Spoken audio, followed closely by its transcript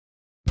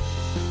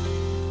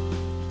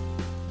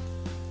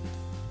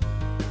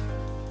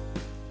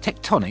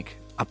Tectonic,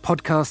 a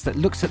podcast that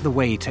looks at the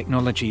way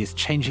technology is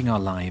changing our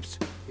lives,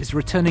 is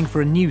returning for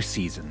a new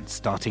season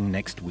starting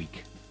next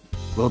week.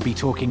 We'll be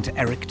talking to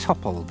Eric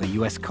Topol, the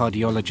US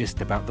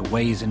cardiologist, about the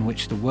ways in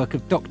which the work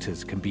of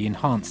doctors can be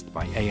enhanced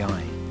by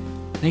AI,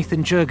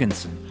 Nathan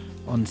Jurgensen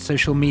on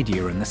social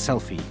media and the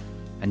selfie,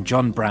 and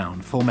John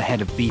Brown, former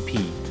head of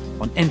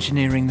BP, on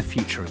engineering the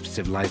future of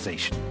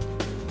civilization.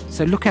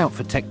 So look out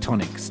for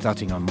Tectonic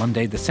starting on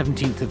Monday the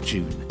 17th of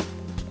June.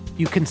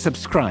 You can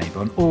subscribe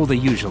on all the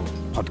usual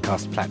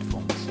podcast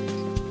platforms.